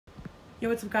Yo,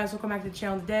 what's up guys, welcome back to the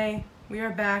channel. Today, we are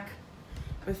back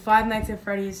with Five Nights at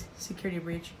Freddy's Security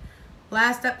Breach.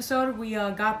 Last episode, we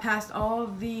got past all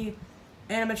of the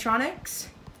animatronics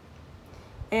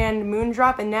and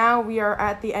Moondrop, and now we are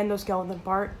at the endoskeleton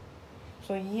part.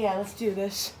 So yeah, let's do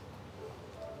this.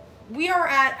 We are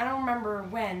at, I don't remember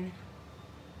when.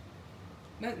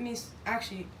 Let me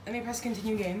press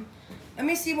continue game. Let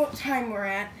me see what time we're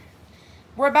at.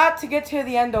 We're about to get to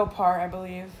the endo part, I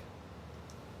believe.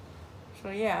 So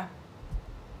yeah.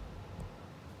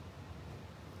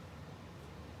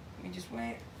 Let me just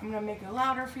wait. I'm gonna make it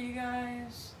louder for you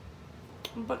guys.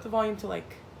 I'm gonna put the volume to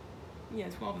like, yeah,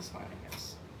 12 is fine, I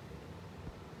guess.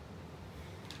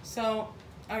 So,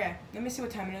 okay, let me see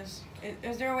what time it is.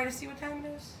 Is there a way to see what time it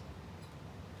is?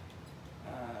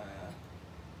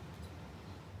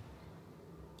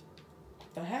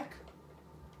 The heck?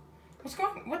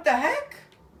 What the heck?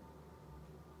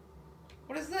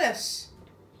 What is this?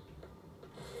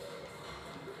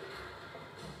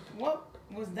 What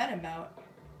was that about?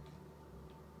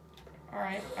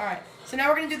 Alright. So now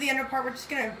we're gonna do the ender part. We're just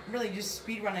gonna really just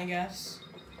speed run, I guess.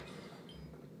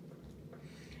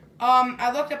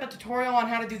 I looked up a tutorial on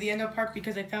how to do the endo part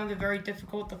because I found it very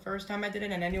difficult the first time I did it,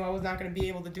 and I knew I was not gonna be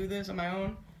able to do this on my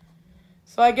own.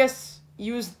 So I guess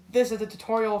use this as a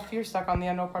tutorial if you're stuck on the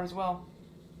endo part as well.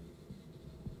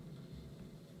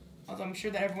 Although I'm sure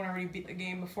that everyone already beat the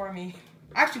game before me.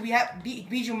 Actually, we have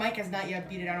Bijou Mike has not yet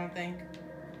beat it, I don't think.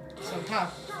 So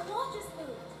tough.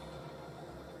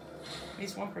 At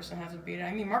least one person hasn't beat it.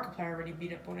 I mean, Markiplier already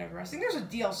beat it, but whatever. I think there's a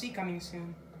DLC coming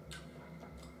soon.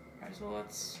 Alright, so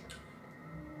let's...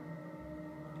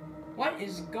 What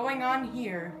is going on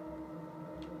here?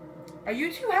 Are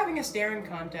you two having a staring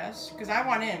contest? Because I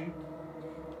want in.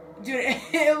 Dude,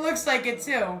 it looks like it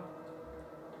too.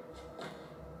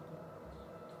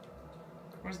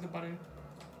 Where's the button?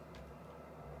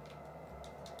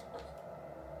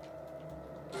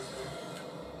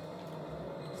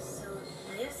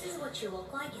 This is what you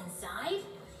look like inside?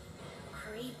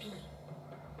 Creepy.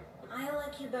 I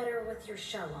like you better with your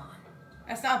shell on.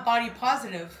 That's not body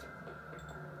positive.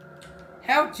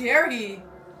 How dare he?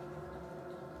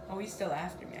 Oh, he's still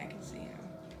after me. I can see him.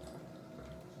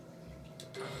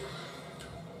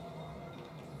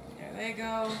 There they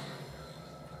go.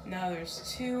 Now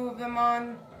there's two of them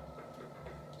on.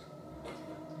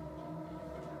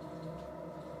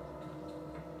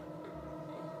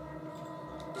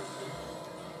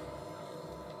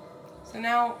 So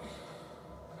now,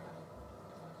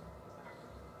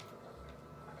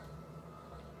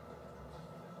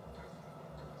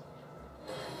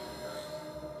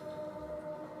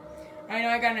 I know,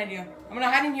 I got an idea. I'm gonna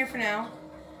hide in here for now.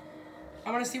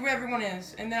 I wanna see where everyone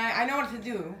is, and then I know what to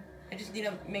do. I just need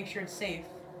to make sure it's safe.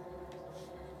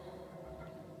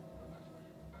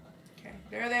 Okay,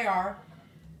 there they are.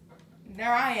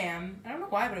 There I am. I don't know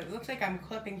why, but it looks like I'm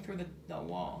clipping through the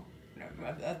wall,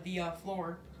 the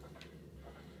floor.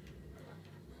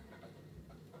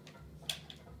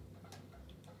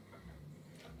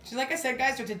 So like I said,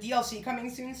 guys, there's a DLC coming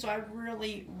soon, so I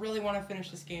really, really want to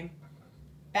finish this game.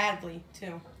 Badly,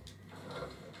 too.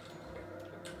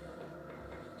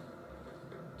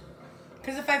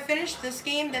 Because if I finish this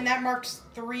game, then that marks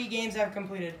 3 games I've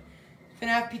completed.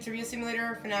 FNAF Pizzeria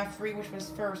Simulator, FNAF 3, which was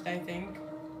first, I think.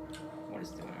 What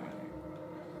is going on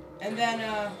there? And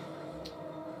then,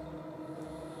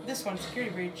 this one,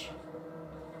 Security Breach.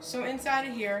 So inside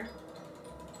of here,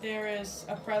 there is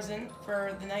a present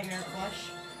for the Nightmare Plush.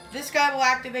 This guy will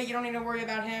activate. You don't need to worry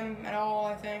about him at all,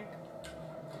 I think.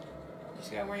 You just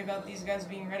gotta worry about these guys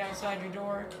being right outside your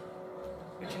door.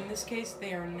 Which in this case,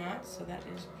 they are not, so that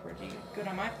is pretty good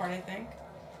on my part, I think.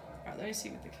 Alright, let me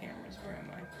see with the cameras. Where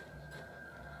am I?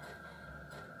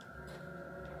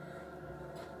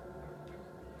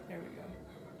 There we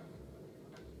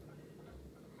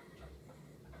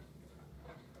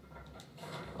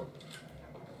go.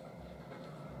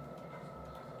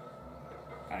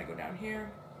 Gotta go down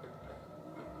here.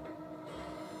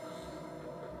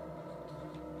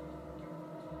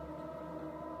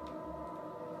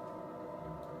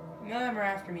 None of them are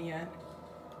after me yet.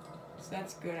 So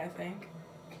that's good, I think.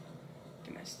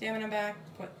 Get my stamina back.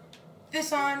 Put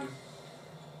this on.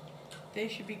 They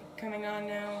should be coming on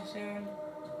now soon.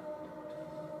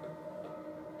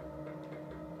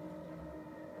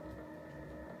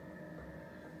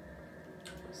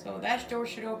 So that door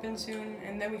should open soon,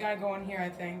 and then we gotta go in here, I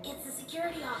think. It's the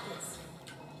security office.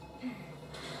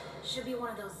 Should be one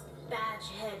of those badge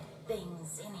head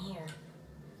things in here.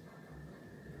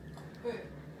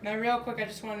 Now, real quick, I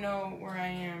just want to know where I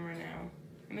am right now.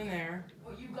 I'm in there.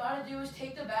 What you gotta do is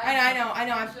take the badge. I know.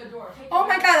 Run to the door. Oh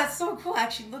my god, that's so cool.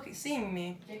 Actually, look, seeing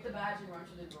me. Take the badge and run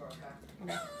to the door.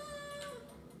 Okay. Okay.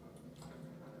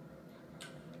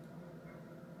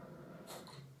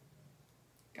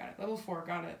 Got it. Level 4.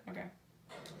 Got it. Okay.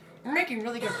 We're making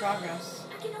really good progress.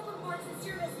 I can open parts and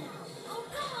service now. Oh,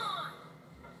 come on!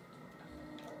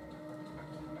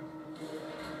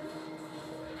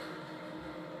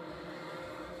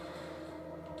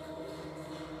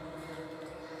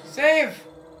 Save!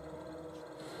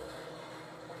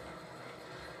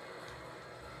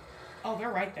 Oh, they're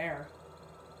right there.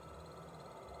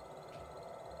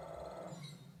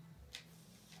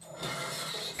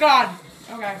 God!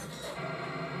 Okay.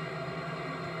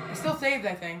 I still saved,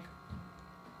 I think.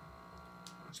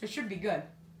 So it should be good.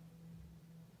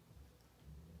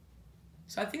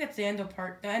 So I think that's the endo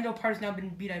part. The endo part has now been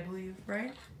beat, I believe,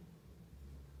 right?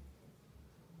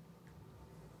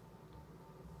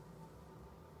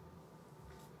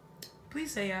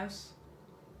 Please say yes.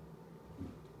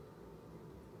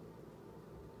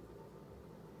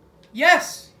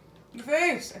 Yes! In the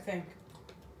face, I think.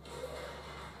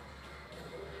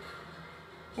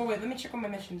 Well, wait, let me check what my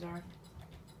missions are.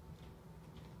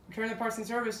 Return the parts in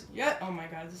service. Yeah. Oh my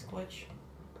god, this glitch.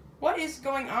 What is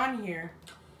going on here?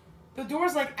 The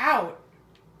door's like out.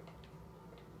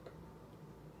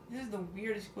 This is the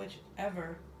weirdest glitch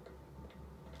ever.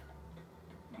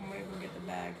 I'm gonna go get the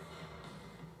bag.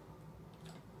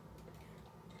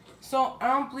 So, I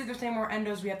don't believe there's any more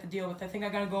endos we have to deal with. I think I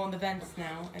gotta go in the vents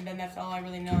now. And then that's all I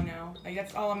really know now. Like,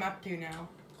 that's all I'm up to now.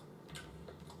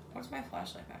 What's my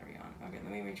flashlight battery on? Okay,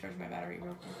 let me recharge my battery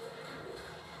real quick.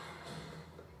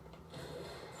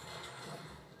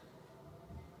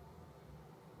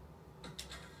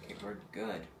 Okay, we're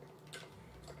good.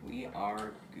 We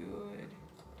are good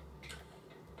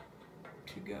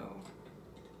to go.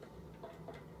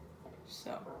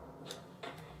 So.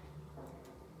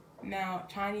 Now,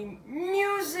 Tiny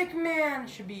Music Man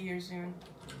should be here soon.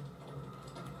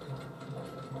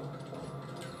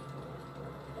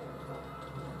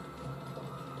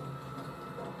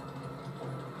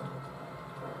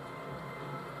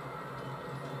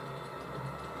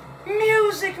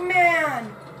 Music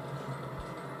Man!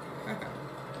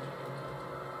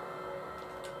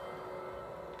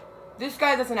 This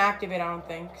guy doesn't activate, I don't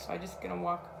think, so I'm just gonna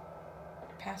walk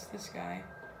past this guy.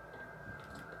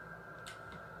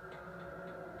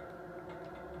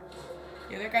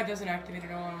 Yeah, that guy doesn't activate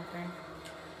at all, I don't think.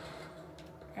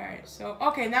 Alright, so,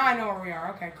 okay, now I know where we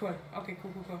are. Okay, cool. Okay,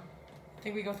 cool. I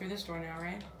think we go through this door now,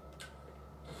 right?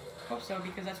 Hope so,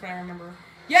 because that's what I remember.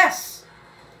 Yes!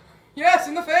 Yes,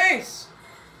 in the face!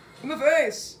 In the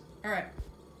face! Alright.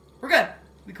 We're good.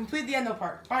 We completed the endo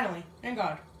part. Finally. Thank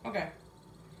God. Okay.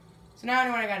 So now I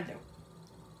know what I gotta do.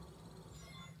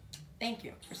 Thank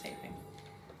you for saving.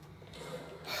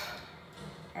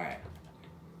 Alright.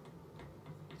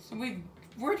 So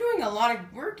we're doing a lot of,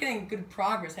 we're getting good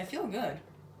progress. I feel good.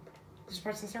 This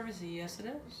parts and service, yes it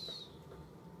is.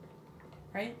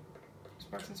 Right? This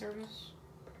parts and service.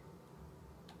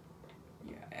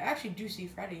 Yeah, I actually do see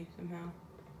Freddy somehow.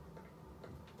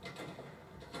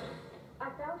 I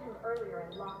found him earlier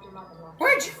and locked him up and lost.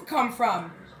 Where'd you come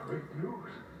from? It's great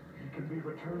news. He can be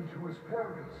returned to his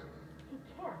parents. He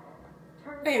can't.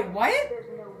 Turns Wait, out what?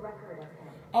 There's no record of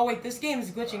him. Oh wait, this game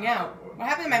is glitching out. What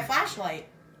happened to my flashlight?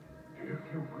 If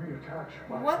you reattach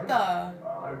my What hand, the?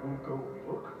 I will go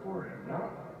look for him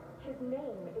now. His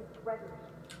name is Gregory.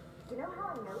 You know how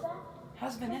I know that?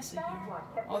 How's Vanessa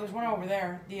here? Oh, there's one over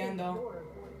there. The end though.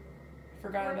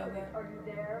 Forgot about that. Are you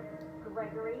there,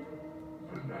 Gregory?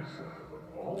 Vanessa,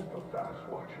 all the fast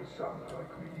watches sound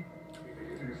like me.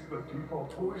 It is the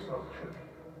default voice option.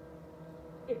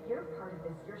 If you're part of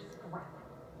this, you're scrap.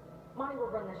 Monty will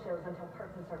run the shows until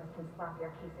Parts and Service can slap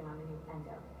your casing on the new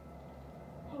endo.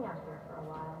 Hang out here for a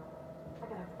while. I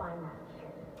gotta find that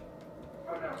kid.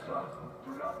 Vanessa,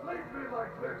 do not leave me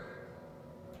like this.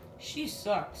 She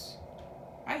sucks.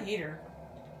 I hate her.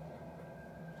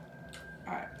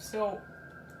 Alright, so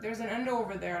there's an endo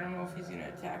over there. I don't know if he's gonna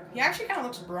attack. He actually kind of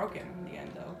looks broken in the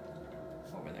endo.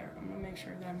 Over there. I'm gonna make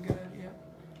sure that I'm good. Yep.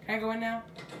 Can I go in now?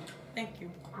 Thank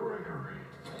you. Gregory,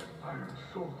 I am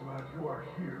so glad you are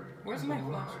here. Where's and my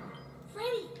alive. flashlight?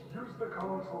 Freddy! Use the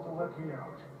console to let me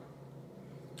out.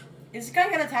 Is this guy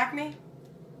gonna attack me?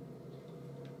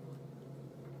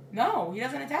 No, he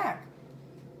doesn't attack.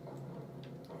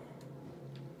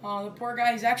 Oh, the poor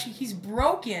guy, he's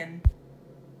broken.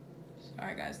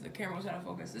 Sorry guys, the camera was out of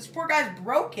focus. This poor guy's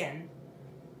broken.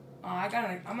 I'm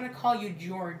gonna call you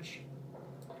George.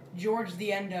 George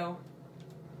the Endo.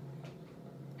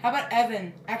 How about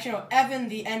Evan? Actually, no, Evan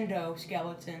the Endo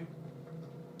skeleton.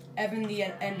 Evan the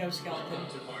endoskeleton.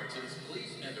 To Martins,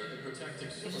 please enter the protective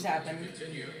What cylinder just to happened?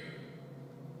 continue.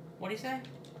 What do you say?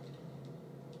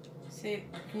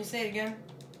 Can you say it again?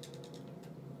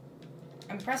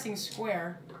 I'm pressing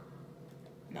square.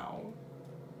 No.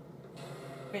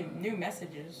 Wait, new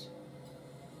messages.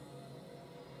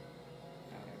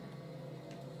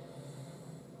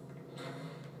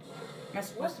 Am I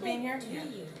supposed to be in here? Do Yeah.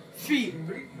 you? Feet.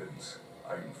 Maintenance.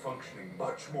 I'm functioning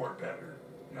much more better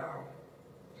now.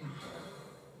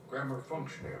 Grammar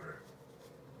function error.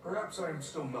 Perhaps I am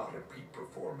still not at peak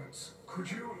performance. Could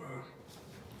you,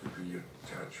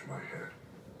 reattach my head?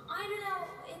 I don't know.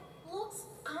 It looks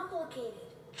complicated.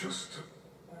 Just to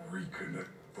reconnect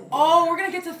the Oh, wires. we're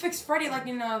gonna get to fix Freddy like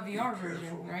in the VR Be version,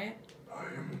 careful. right? I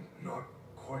am not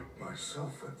quite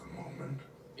myself at the moment.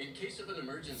 In case of an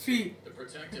emergency, Feet. the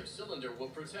protective cylinder will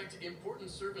protect important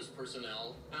service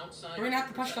personnel outside. We're gonna have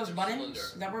to of push the those protective buttons?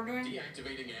 cylinder. Is that what we're doing?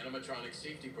 Deactivating animatronic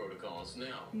safety protocols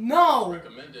now. No! It's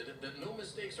recommended that no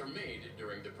mistakes are made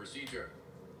during the procedure.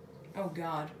 Oh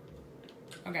god.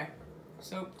 Okay.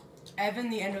 So, Evan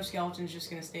the endoskeleton's just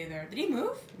gonna stay there. Did he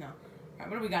move? No. Alright,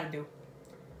 what do we gotta do?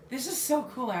 This is so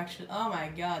cool, actually. Oh my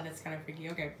god, that's kind of freaky.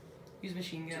 Okay. Use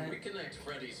machine To gun. reconnect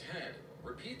Freddy's head,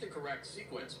 repeat the correct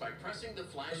sequence by pressing the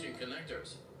flashing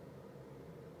connectors.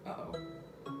 Uh-oh.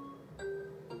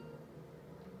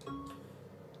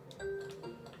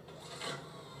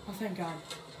 Oh, thank god.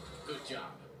 Good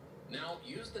job. Now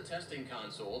use the testing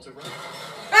console to run.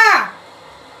 Ah!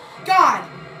 God!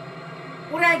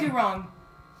 What did I do wrong?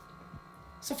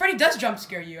 So Freddy does jump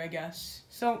scare you, I guess.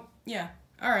 So, yeah.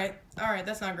 Alright. Alright,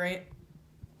 that's not great.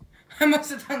 I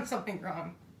must have done something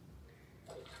wrong.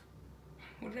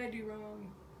 What did I do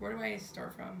wrong? Where do I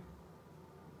start from?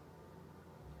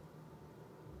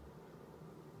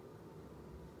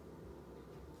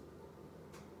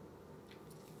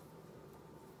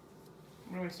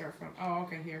 Where do I start from? Oh,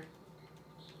 okay, here.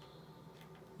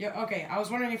 Yeah, okay. I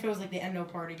was wondering if it was like the endo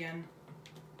part again.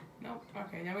 Nope.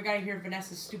 Okay, now we gotta hear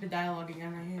Vanessa's stupid dialogue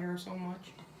again. I hate her so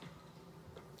much.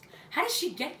 How did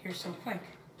she get here so quick?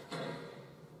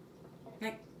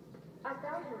 Like, I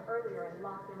found him earlier and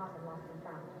locked him up and lost and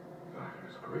found. That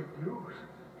is great news.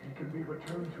 He can be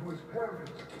returned to his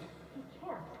parents. He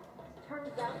can't.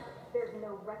 Turns out there's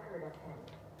no record of him.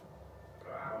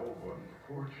 How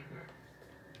unfortunate.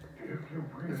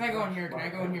 if I go in here, can I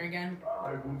go in here again?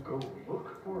 I will go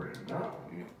look for him now.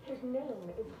 His name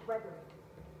is Gregory.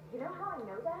 You know how I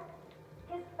know that?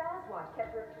 His Fazwatch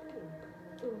kept repeating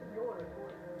in your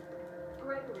voice.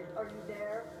 Gregory, are you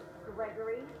there?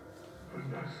 Gregory?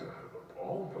 Vanessa,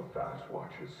 all the fast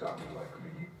watches sound like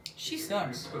me. She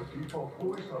sucks. It's the default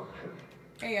voice option.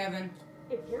 Hey, Evan.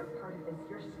 If you're part of this,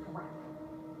 you're scrap.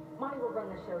 Monty will run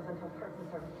the shows until Parts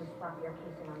and Service can slap your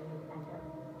casing on the new endo.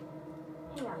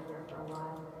 Hang out here for a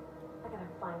while. I gotta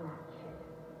find that kid.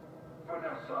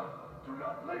 Vanessa, do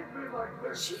not leave me like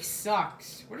this. She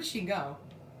sucks. Where does she go?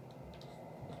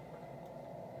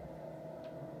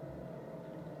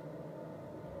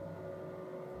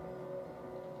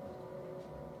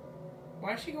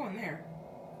 Why is she going there?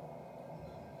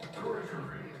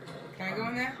 Gregory, Can I go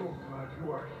in there? I'm so glad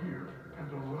you are here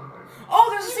and alive. Oh,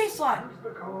 there's a safe slot! Use the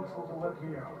console to let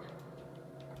me out.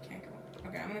 Can't go.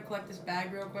 Okay, I'm gonna collect this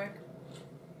bag real quick.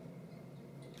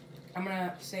 I'm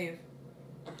gonna save.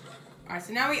 Alright,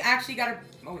 so now we actually gotta...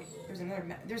 Oh, wait. There's another...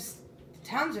 There's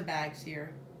tons of bags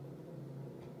here.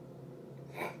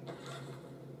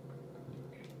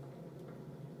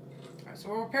 Alright, so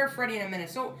we'll repair Freddy in a minute.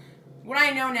 So, what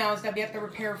I know now is that we have to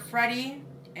repair Freddy,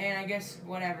 and I guess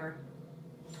whatever.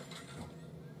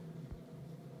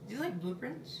 These are like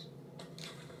blueprints.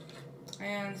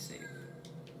 And save.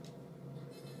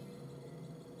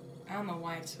 I don't know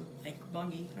why it's so like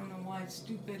buggy. I don't know why it's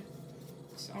stupid.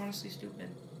 It's honestly stupid.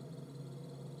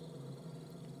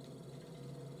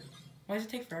 Why does it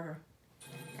take forever?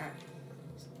 Alright.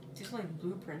 These are like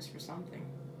blueprints for something.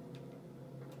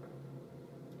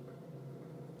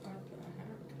 What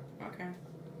the heck? Okay.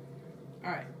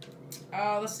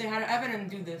 Alright. Let's say hi to Evan and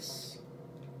do this.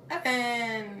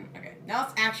 Evan! Okay, now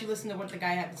let's actually listen to what the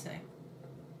guy had to say.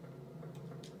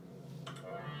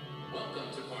 Welcome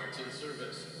to Parts and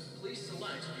Service. Please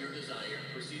select your desired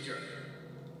procedure.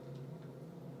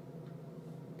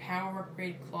 Power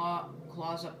upgrade,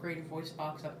 claws upgrade, voice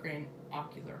box upgrade, and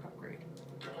ocular upgrade.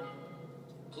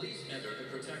 Please enter the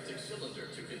protective cylinder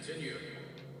to continue.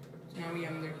 So now we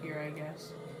under here, I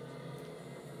guess.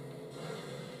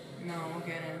 No, we'll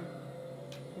get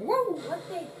in. Woo! What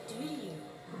they do to you?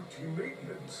 Routine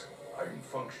maintenance. I'm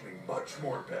functioning much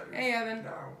more better. Hey, Evan.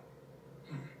 Now.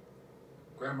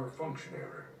 Grammar function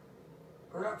error.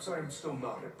 Perhaps I am still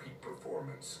not at peak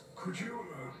performance. Could you,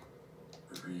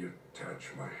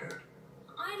 reattach my head?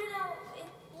 I don't know.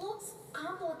 It looks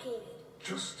complicated.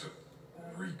 Just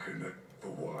reconnect the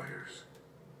wires.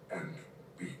 And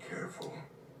be careful.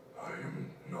 I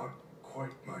am not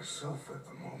quite myself at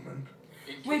the moment.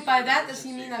 Wait, by that, does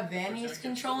he mean that Vanny is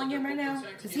controlling him right now?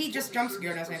 Because he just jump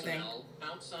scared us, I think.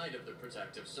 Outside of the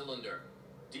protective cylinder.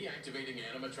 Deactivating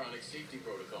animatronic safety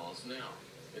protocols now.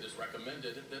 It is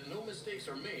recommended that no mistakes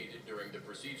are made during the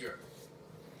procedure.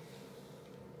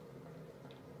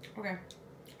 Okay,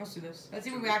 let's do this. Let's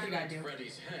see what we actually gotta do.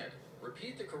 Freddy's head.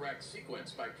 Repeat the correct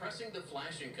sequence by pressing the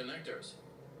flashing connectors.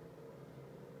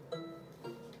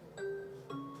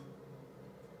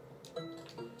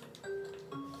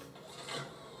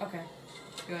 Okay,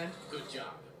 good. Good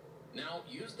job. Now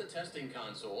use the testing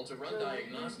console to run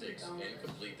diagnostics and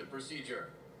complete the procedure.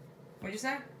 What'd you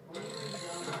say?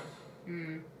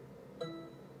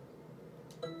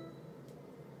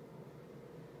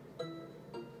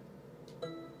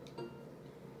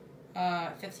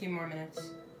 15 more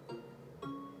minutes.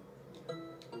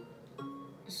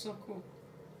 It's so cool.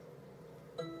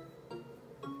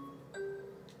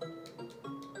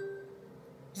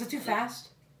 Is it too fast?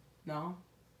 No.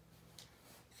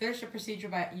 Finish the procedure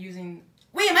by using...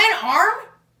 Wait, am I an arm?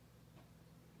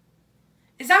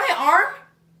 Is that my arm?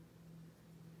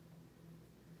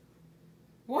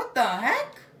 What the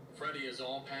heck? Freddy is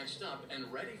all patched up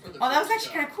and ready for the Oh, that was first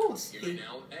actually kind of cool to You may see.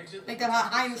 now exit Like the the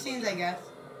behind the protective scenes, cylinder. I guess.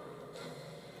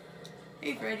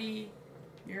 Hey, Freddy.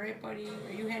 You alright, buddy?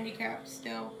 Are you handicapped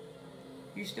still?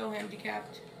 You still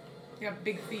handicapped? You got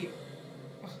big feet.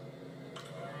 Ugh.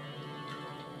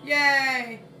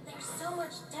 Yay! There's so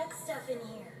much tech stuff in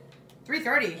here.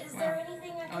 3:30. Is Wow. there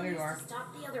anything I Oh, can there you use are. to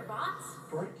stop the other bots?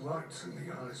 Bright lights in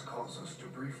the eyes cause us to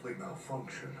briefly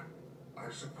malfunction. I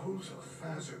suppose a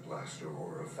phaser blaster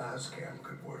or a phascam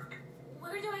could work.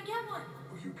 Where do I get one?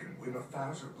 Or you can win a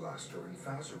phaser blaster in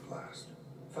Phaser Blast.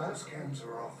 Phascams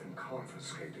are often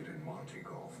confiscated in Monte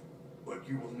Golf, but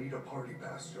you will need a party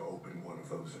pass to open one of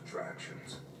those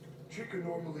attractions. Chica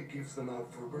normally gives them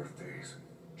out for birthdays.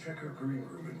 Check her green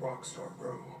room in Rockstar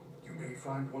Row. You may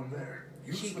find one there.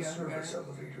 Use Chica, the service right.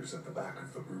 elevators at the back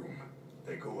of the room.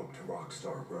 They go up to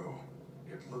Rockstar Row.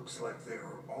 It looks like they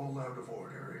are all out of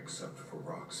order except for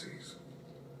Roxy's.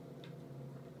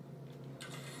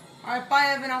 Alright, bye,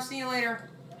 Evan. I'll see you later.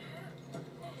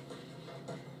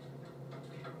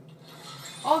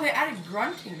 Oh, they added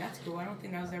grunting. That's cool. I don't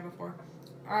think that was there before.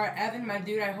 Alright, Evan, my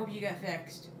dude, I hope you get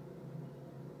fixed.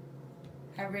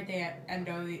 Have a great day at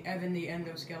Evan the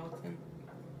endoskeleton.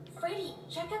 Freddy,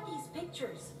 check out these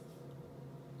pictures.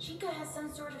 Chica has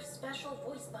some sort of special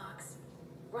voice box.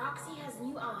 Roxy has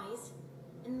new eyes.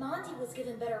 And Monty was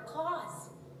given better claws.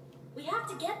 We have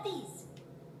to get these.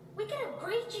 We can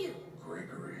upgrade you.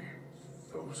 Gregory,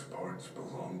 those parts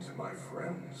belong to my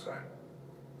friends.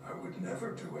 I would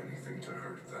never do anything to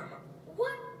hurt them.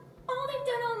 What? All they've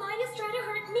done all night is try to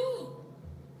hurt me.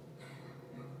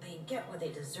 They get what they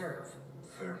deserve.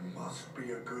 There must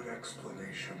be a good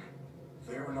explanation.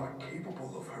 They are not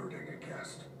capable of hurting a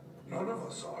guest. None of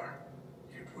us are.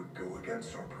 It would go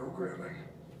against our programming.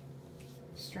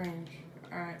 Strange.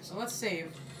 Alright, so let's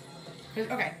save.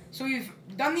 Okay, so we've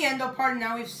done the endo part, and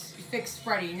now we've fixed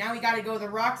Freddy. Now we gotta go to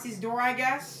Roxy's door, I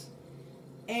guess,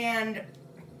 and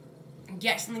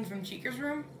get something from Chica's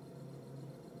room.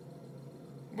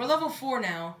 We're level 4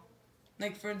 now,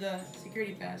 like for the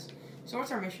security pass. So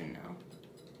what's our mission now?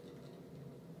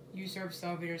 You service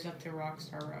elevators up to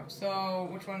Rockstar Row. So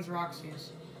which one's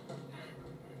Roxy's?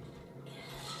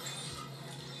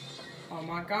 Oh,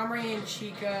 Montgomery and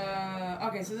Chica.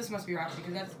 Okay, so this must be Roxy,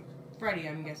 because that's Freddy,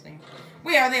 I'm guessing.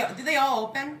 Wait, did they all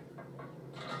open?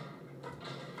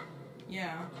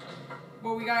 Yeah.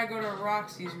 Well, we gotta go to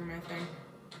Roxy's room, I think.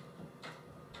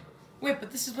 Wait,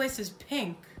 but this place is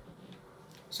pink.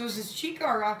 So is this Chica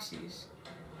or Roxy's?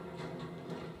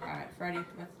 Alright, Freddy,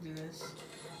 let's do this.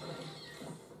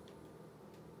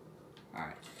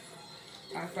 Alright.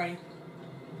 Alright, Freddy.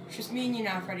 It's just me and you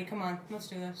now, Freddy. Come on, let's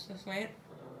do this. Let's wait.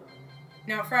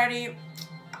 Now, Freddy,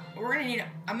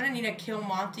 I'm gonna need to kill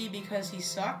Monty because he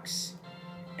sucks,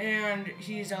 and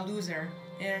he's a loser,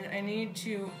 and I need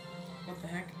to, what the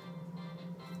heck?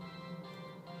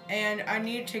 And I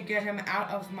need to get him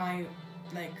out of my,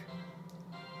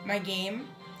 my game.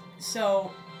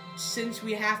 So, since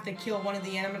we have to kill one of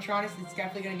the animatronics, it's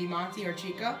definitely gonna be Monty or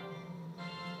Chica.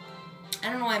 I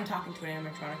don't know why I'm talking to an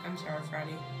animatronic. I'm sorry,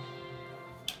 Freddy.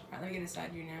 Alright, let me get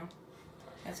inside you now.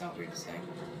 That's all weird to say.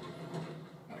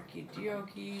 Okie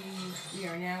dokie. We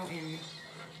are now in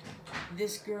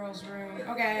this girl's room.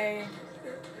 Okay.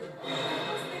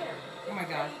 Oh my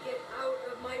god. Get out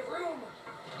of my room.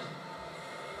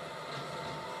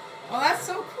 Oh, that's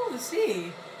so cool to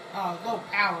see. Oh, low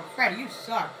power. Freddy, you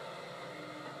suck.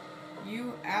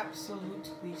 You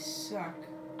absolutely suck.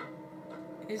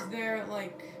 Is there,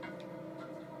 like...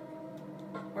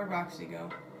 Where'd Roxy go?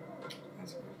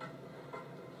 That's weird.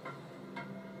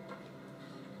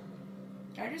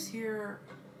 Did I just hear...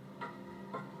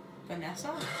 Vanessa?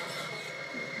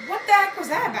 What the heck was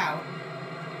that about?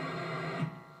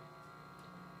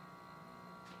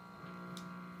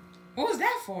 What was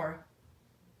that for?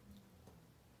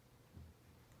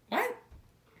 What?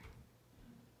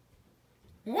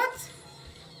 What?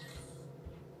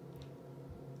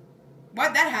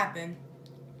 Why'd that happen?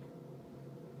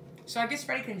 So I guess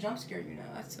Freddy can jump scare you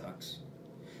now. That sucks.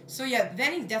 So yeah,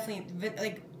 Vanny definitely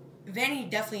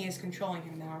is controlling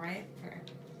him now, right? Okay.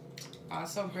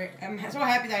 So great. I'm so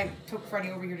happy that I took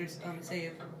Freddy over here to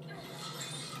save.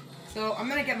 So I'm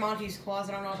gonna get Monty's claws.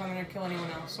 I don't know if I'm gonna kill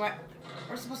anyone else. So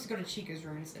we're supposed to go to Chica's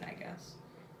room instead, I guess.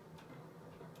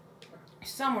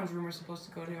 Someone's room we're supposed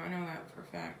to go to. I know that for a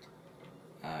fact.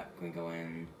 Can we go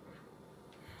in?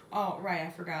 Oh, right, I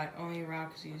forgot. Only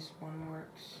Roxy's one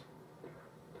works.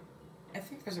 I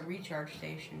think there's a recharge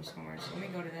station somewhere, so let me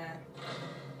go to that.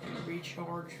 And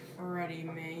recharge Freddy,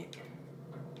 mate.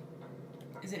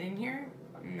 Is it in here?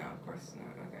 No, of course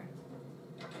not. Okay.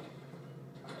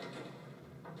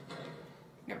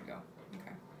 There we go.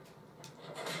 Okay.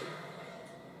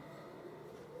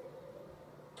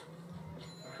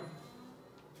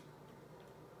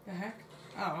 The heck?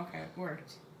 Oh, okay.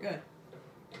 Worked. Good.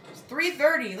 It's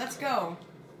 3:30. Let's go.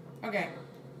 Okay.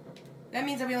 That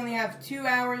means that we only have 2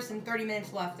 hours and 30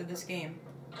 minutes left of this game.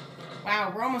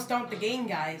 Wow, we're almost done with the game,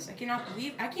 guys. I can't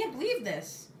believe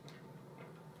this.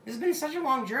 This has been such a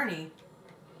long journey.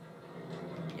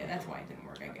 Yeah, that's why it didn't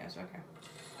work, I guess. Okay.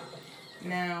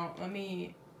 Now, let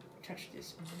me touch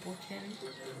this button.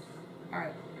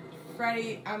 Alright.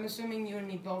 Freddy, I'm assuming you and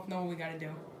me both know what we gotta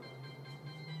do.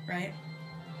 Right?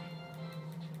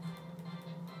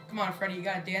 Come on, Freddy, you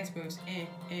got dance moves.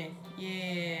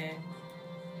 Yeah.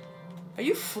 Are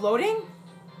you floating?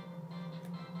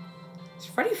 Is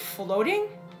Freddy floating?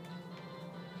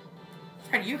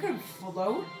 Freddy, you can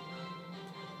float?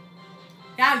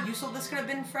 Yeah, how useful this could have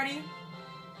been, Freddy.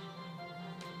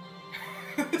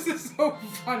 This is so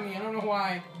funny. I don't know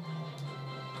why.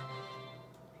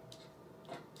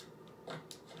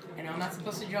 I know I'm not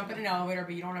supposed to jump in an elevator,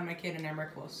 but you don't have my kid and I'm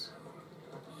reckless.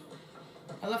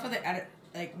 I love how they added,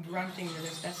 like, grunting to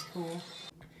this. That's cool.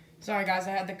 Sorry, guys.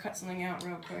 I had to cut something out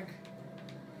real quick.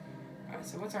 Alright,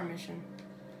 so what's our mission?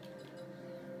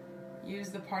 Use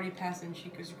the party pass in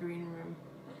Chica's green room.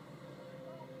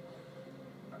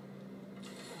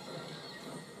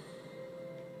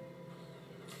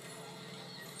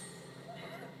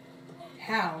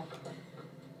 How?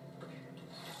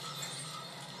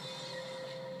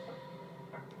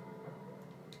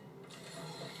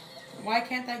 Why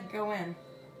can't I go in?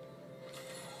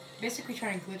 Basically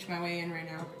trying to glitch my way in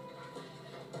right now.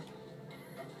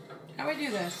 How do I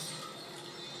do this?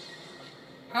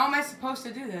 How am I supposed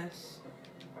to do this?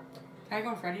 Can I go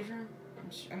in Freddy's room?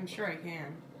 I'm sure I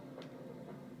can.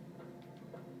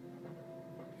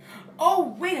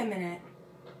 Oh, wait a minute.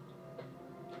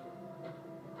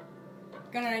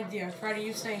 Got an idea. Freddy,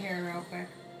 you stay here real quick.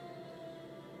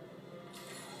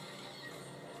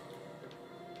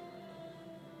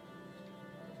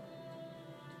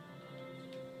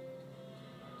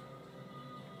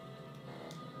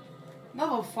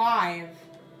 Level 5.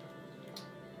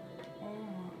 Oh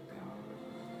my god.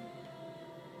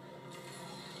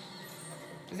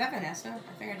 Is that Vanessa?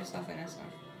 I think I just saw Vanessa.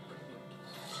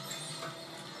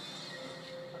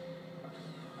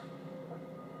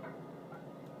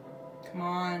 Come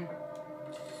on.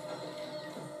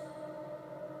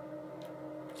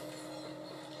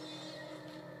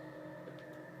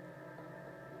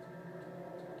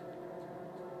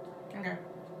 Okay.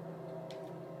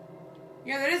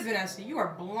 Yeah, that is Vanessa. You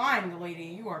are blind, lady.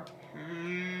 You are...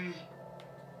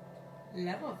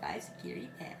 Level 5 security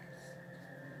pass.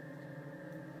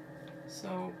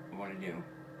 So, what do I do?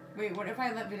 Wait, what if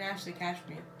I let Vanessa catch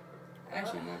me?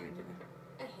 Actually, I'm not gonna do that.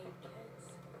 I hate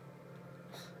kids.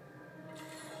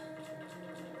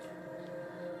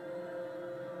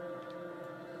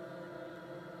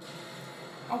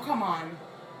 Oh, come on.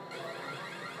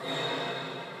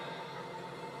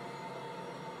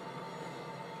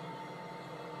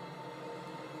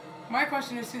 My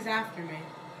question is, who's after me?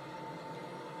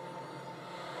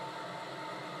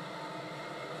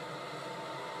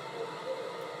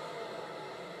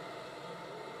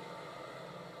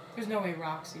 There's no way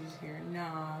Roxy's here.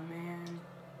 Nah, man.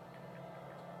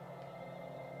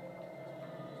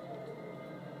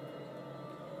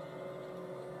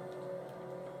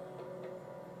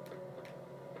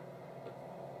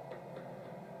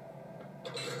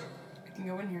 can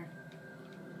go in here.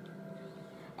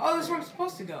 Oh, this is where I'm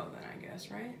supposed to go then, I guess,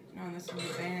 right? No, this is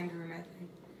the band room, I think.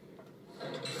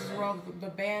 This is where all the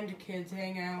band kids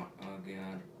hang out. Oh,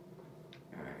 God.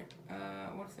 Alright,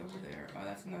 what's over there? Oh,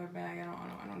 that's another bag.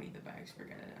 I don't need the bags.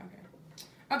 Forget it. Okay.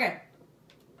 Okay.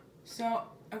 So,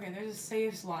 okay, there's a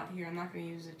save slot here. I'm not going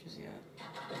to use it just yet.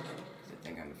 Because I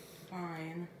think I'm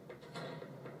fine.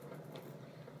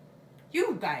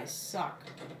 You guys suck.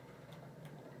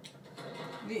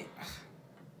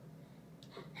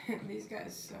 These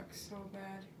guys suck so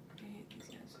bad. I hate these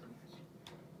guys so much.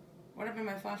 What happened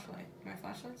to my flashlight? My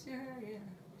flashlight's here? Yeah.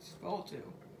 It's full too.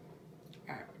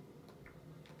 Alright.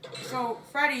 So,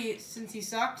 Freddy, since he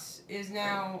sucks, is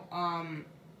now,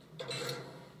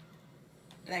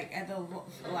 like, at the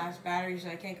last battery, so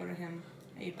I can't go to him.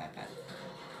 I hate that.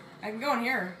 I can go in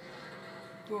here.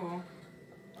 Cool.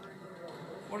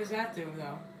 What does that do,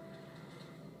 though?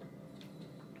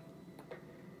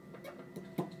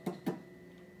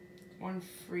 One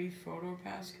free photo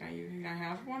pass. Can I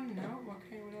have one? No?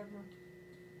 Okay, whatever.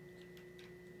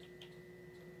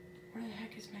 Where the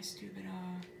heck is my stupid,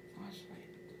 flashlight?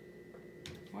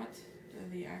 What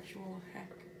the actual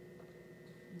heck?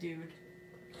 Dude.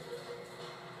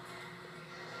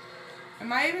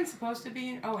 Am I even supposed to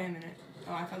be in? Oh, wait a minute.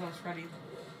 Oh, I thought that was Freddy.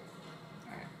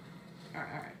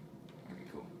 Alright. Okay,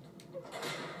 cool.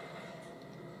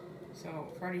 So,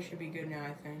 Freddy should be good now,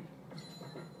 I think.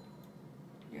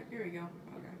 Yep, here we go.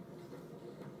 Okay.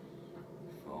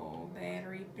 Full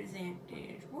battery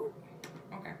percentage. Woo!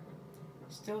 Okay.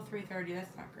 Still 330.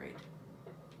 That's not great.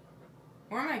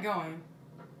 Where am I going?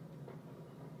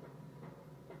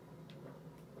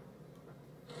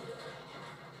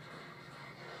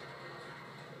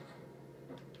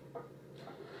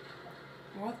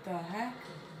 What the heck?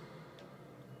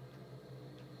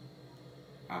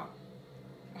 Oh.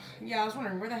 Yeah, I was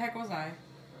wondering, where the heck was I?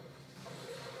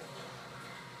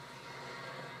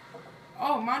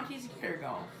 Oh, Monty's Gator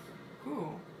Golf.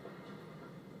 Cool.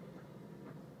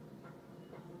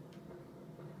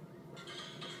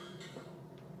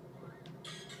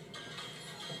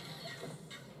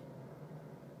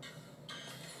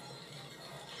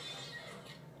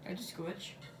 I just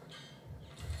glitch.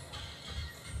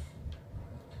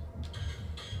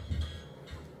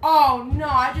 Oh no,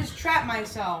 I just trapped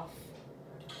myself.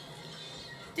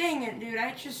 Dang it, dude,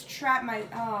 I just trapped my...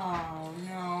 Oh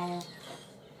no.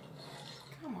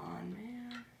 Come on,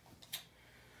 man.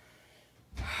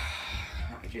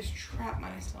 I just trapped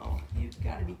myself. You've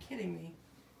got to be kidding me.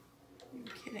 You're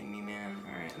kidding me, man.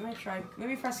 Alright, let me try. Let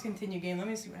me press continue game. Let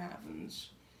me see what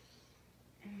happens.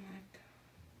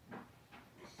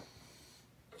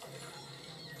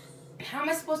 How am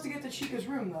I supposed to get to Chica's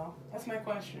room, though? That's my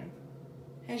question.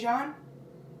 Hey, John?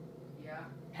 Yeah?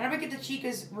 How do I get to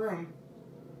Chica's room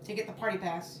to get the party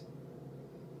pass?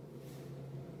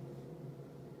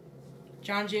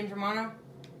 John James Romano?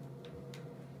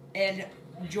 El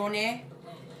Johnny?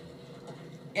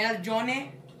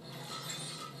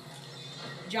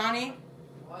 Johnny?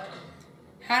 What?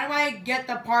 How do I get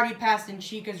the party pass in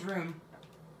Chica's room?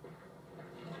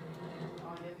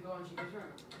 Oh, you have to go in Chica's room.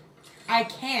 I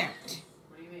can't.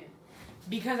 What do you mean?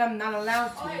 Because I'm not allowed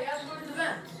to. Oh, yeah, you have to go to the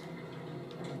vents.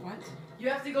 What? You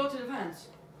have to go to the vents.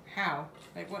 How?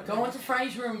 Like what? Go into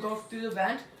Freddy's room, go through the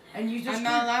vent, and use the I'm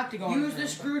not allowed to go Use into the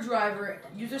screwdriver.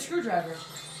 Use the screwdriver.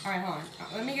 Alright, hold on.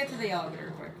 Let me get to the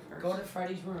elevator quick first. Go to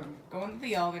Freddy's room. Go into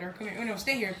the elevator. Come here. Oh, no,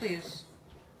 stay here, please.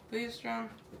 Please, John.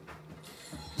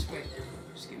 Just wait.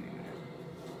 Just give me a minute.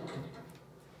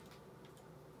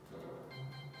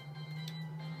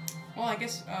 Well, I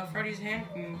guess Freddy's hand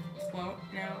can float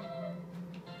now.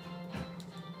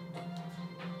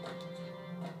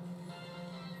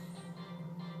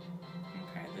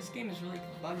 Okay, this game is really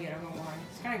buggy. I don't know why.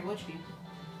 It's kind of glitchy.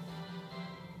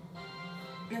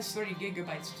 And it's 30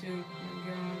 gigabytes too. Oh my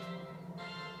God.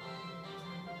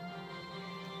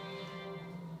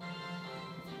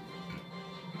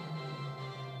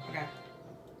 Okay.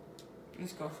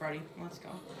 Let's go, Freddy. Let's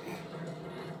go.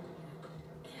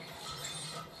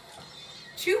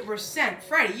 2%?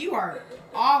 Freddy, you are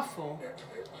awful.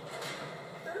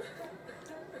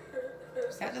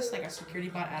 Is that just like a security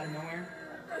bot out of nowhere?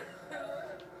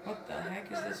 What the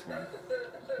heck is this one?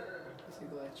 It's a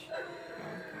glitch.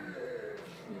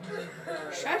 Okay.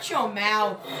 Shut your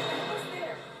mouth. Almost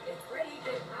there. It's ready.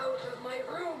 Get out of my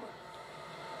room.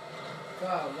 Go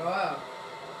out.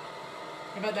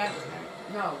 How about that?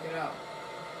 No, get out.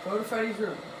 Go to Freddy's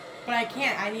room. But I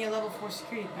can't. I need a level 4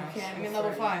 security pass. You can't. I'm in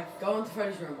level 5. Go into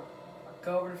Freddy's room.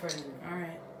 Go over to Freddy's room.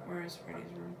 Alright. Where is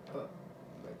Freddy's room? Oh,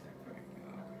 right there.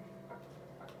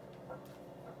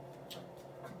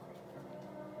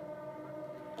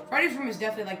 Freddy's room is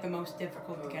definitely like the most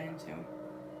difficult to get into.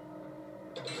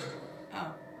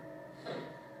 Oh.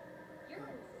 You're in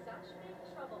such big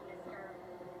trouble, mister.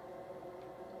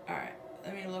 Alright,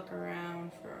 let me look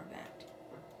around for a vent.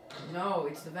 No,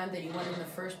 it's the vent that you went in the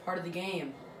first part of the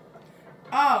game.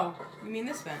 Oh, you mean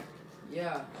this vent?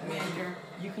 Yeah. I mean, Manager.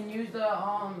 you can use the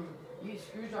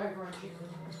screwdriver on Chica.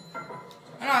 Oh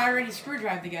no, I already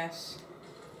screwdrived the guess.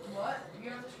 What? You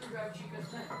have to screwdriver Chica's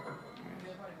thing. You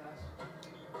have party pass.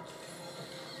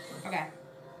 Okay.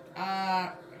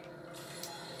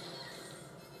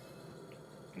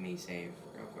 Let me save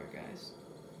real quick, guys.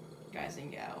 Guys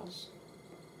and gals.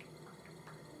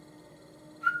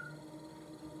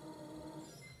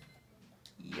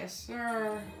 Yes,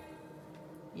 sir.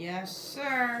 Yes,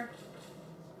 sir.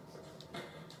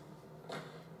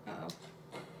 Uh-oh.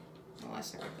 Well, I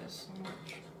suck at this so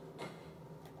much.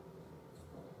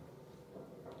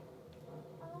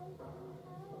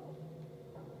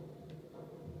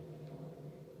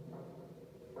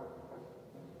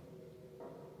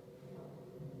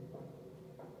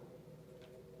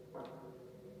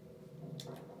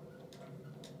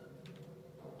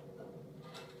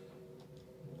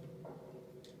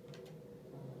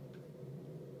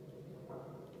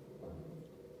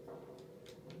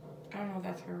 I don't know if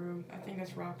that's her room. I think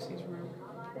that's Roxy's room.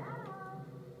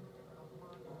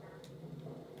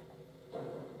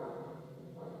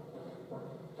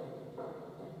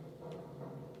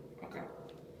 Okay.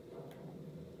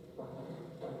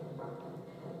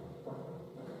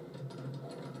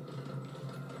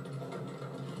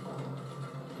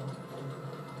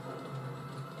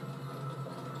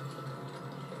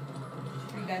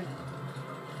 I'm dead.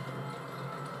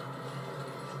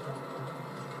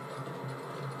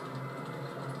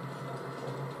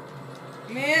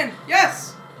 Man,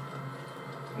 yes!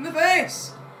 In the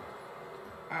face!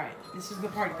 Alright, this is the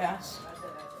party pass. That's it.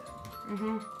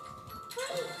 Mm-hmm.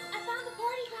 Freddy, I found the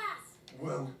party pass.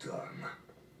 Well done.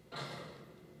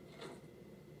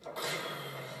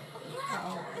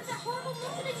 Uh-oh. It's a horrible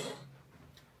movie.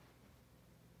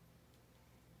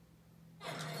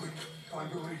 Quick, find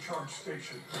a recharge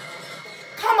station.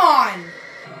 Come on!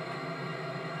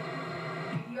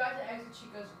 You had to exit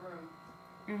Chica's room.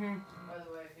 Mm-hmm. By the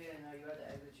way, if you didn't know, you had to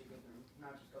exit Chica's room,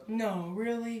 not just go to No,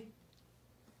 really?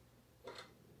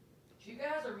 Chica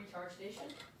has a recharge station?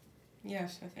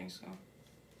 Yes, I think so.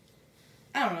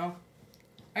 I don't know.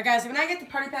 Alright guys, when I get the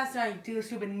party pass and I do the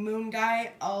stupid moon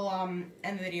guy, I'll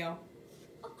end the video.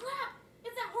 Oh crap!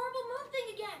 It's that horrible moon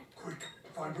thing again. Quick,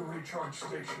 find a recharge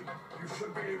station. You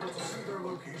should be able to see their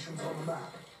locations on the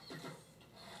map.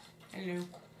 I do.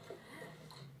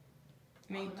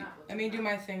 Let me do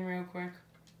my thing real quick.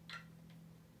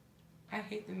 I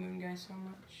hate the moon guy so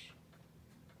much.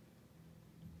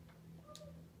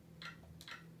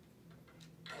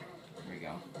 Here we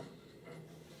go.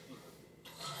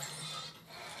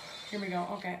 Here we go.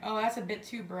 Okay. Oh, that's a bit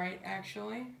too bright,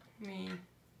 actually. I mean...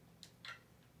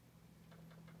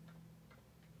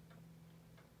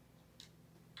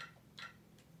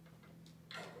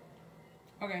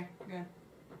 Okay, good.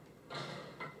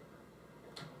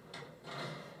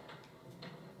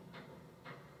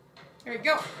 There we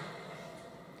go.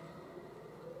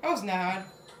 That wasn't that bad.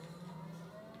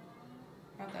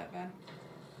 Not that bad.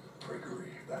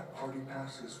 Gregory, that party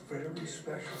pass is very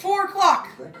special. 4 o'clock!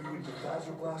 Let you into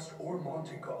Fazer Blast or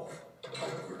Monte Golf.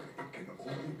 However, it can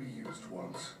only be used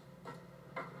once.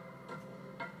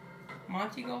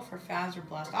 Monty Golf or Fazer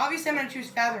Blast? Obviously, I'm gonna choose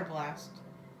Fazer Blast.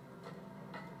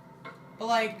 But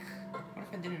like, what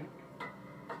if I didn't?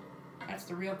 That's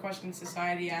the real question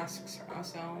society asks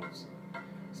ourselves.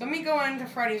 So let me go into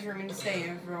Freddy's room and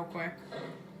save real quick.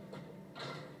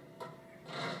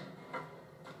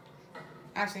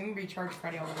 Actually, let me recharge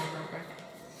Freddy all the way real quick.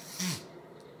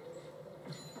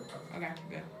 Okay,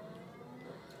 good.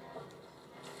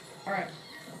 Alright.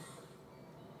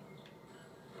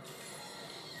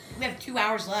 We have 2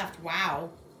 hours left.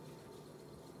 Wow.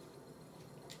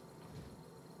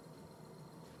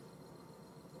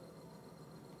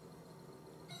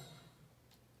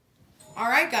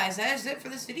 Alright guys, that is it for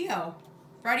this video.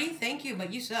 Freddy, thank you,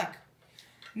 but you suck.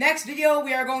 Next video,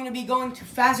 we are going to be going to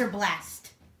Fazer Blast.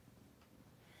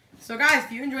 So guys,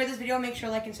 if you enjoyed this video, make sure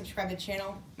to like and subscribe to the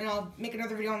channel. And I'll make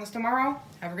another video on this tomorrow.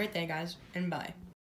 Have a great day, guys, and bye.